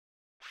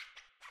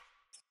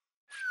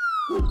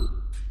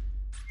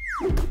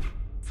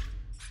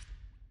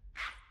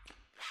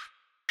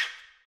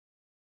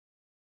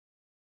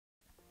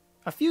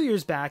A few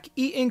years back,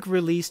 E-Ink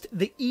released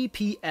the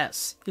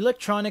EPS,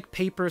 Electronic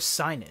Paper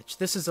Signage.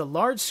 This is a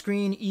large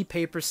screen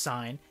e-paper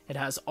sign. It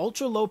has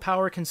ultra low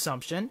power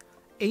consumption,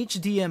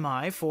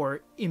 HDMI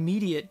for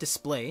immediate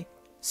display,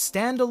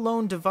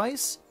 standalone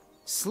device,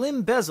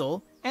 slim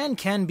bezel, and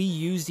can be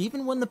used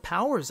even when the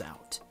power's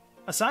out.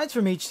 Aside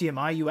from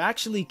HDMI, you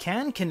actually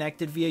can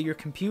connect it via your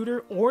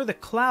computer or the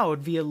cloud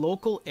via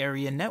local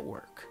area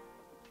network.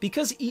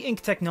 Because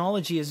E-Ink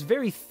technology is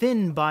very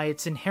thin by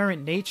its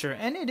inherent nature,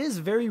 and it is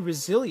very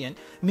resilient,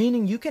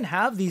 meaning you can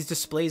have these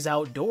displays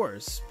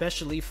outdoors,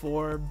 especially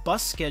for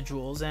bus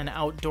schedules and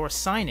outdoor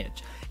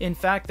signage. In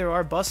fact, there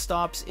are bus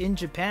stops in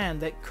Japan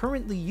that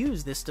currently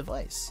use this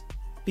device.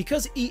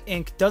 Because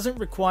E-Ink doesn't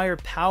require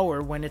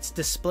power when it's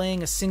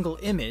displaying a single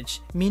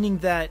image, meaning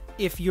that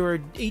if your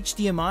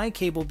HDMI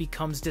cable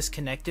becomes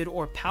disconnected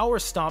or power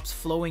stops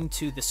flowing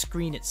to the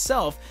screen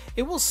itself,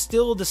 it will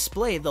still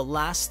display the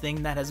last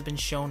thing that has been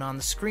shown on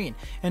the screen,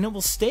 and it will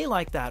stay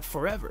like that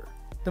forever.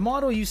 The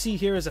model you see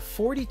here is a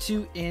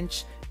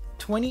 42-inch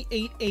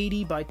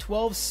 2880 by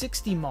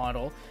 1260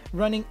 model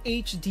running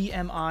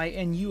HDMI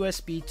and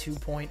USB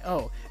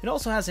 2.0. It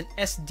also has an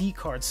SD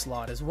card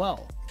slot as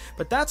well.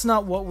 But that's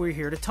not what we're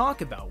here to talk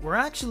about. We're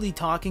actually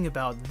talking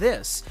about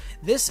this.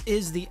 This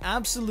is the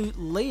absolute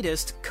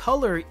latest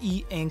color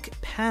E-Ink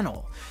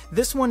panel.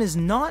 This one is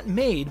not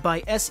made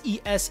by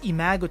SES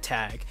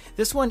Imagotag.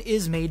 This one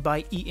is made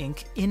by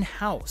E-Ink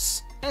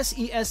in-house.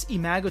 SES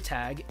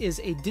Imagotag is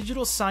a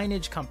digital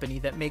signage company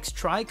that makes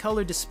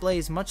tricolor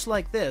displays much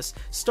like this,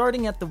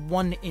 starting at the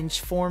 1-inch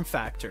form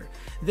factor.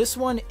 This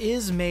one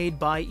is made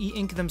by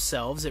E-Ink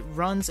themselves. It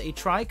runs a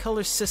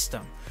tricolor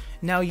system.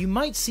 Now you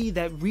might see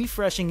that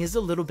refreshing is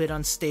a little bit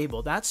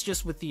unstable. That's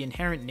just with the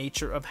inherent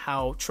nature of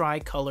how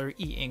tricolor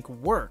E-Ink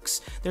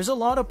works. There's a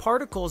lot of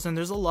particles and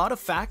there's a lot of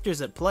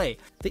factors at play.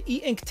 The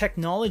E-Ink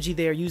technology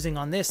they are using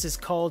on this is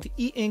called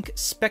INK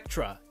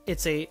Spectra.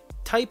 It's a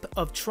type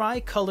of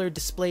tricolor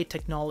display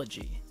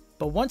technology.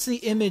 But once the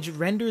image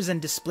renders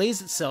and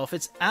displays itself,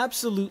 it's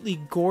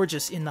absolutely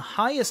gorgeous in the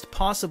highest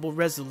possible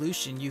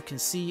resolution you can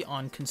see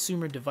on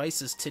consumer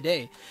devices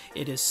today.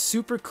 It is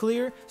super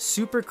clear,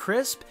 super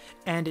crisp,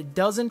 and it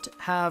doesn't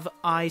have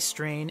eye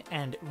strain,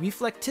 and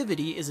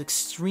reflectivity is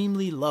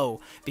extremely low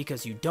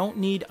because you don't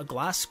need a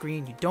glass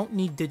screen, you don't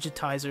need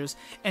digitizers,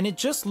 and it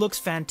just looks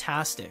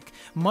fantastic.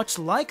 Much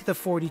like the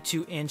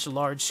 42-inch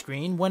large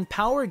screen, when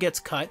power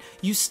gets cut,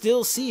 you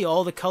still see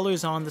all the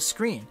colors on the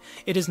screen.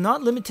 It is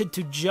not limited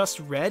to just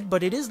red,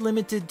 but it is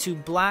limited to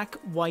black,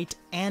 white,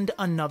 and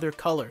another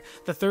color.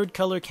 The third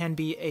color can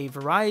be a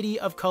variety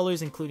of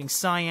colors, including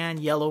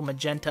cyan, yellow,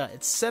 magenta,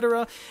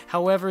 etc.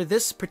 However,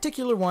 this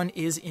particular one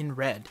is in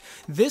red.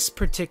 This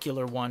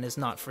particular one is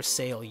not for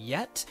sale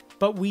yet,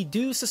 but we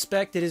do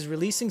suspect it is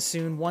releasing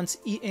soon once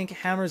E-Ink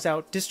hammers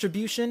out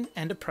distribution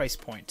and a price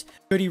point.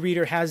 Good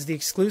E-Reader has the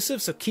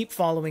exclusive, so keep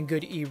following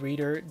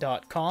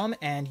goodereader.com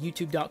and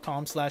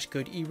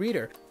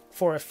youtube.com/goodereader.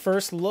 For a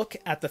first look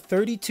at the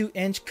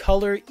 32-inch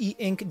color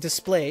E-Ink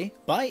display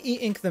by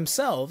E-Ink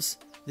themselves,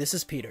 this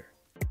is Peter.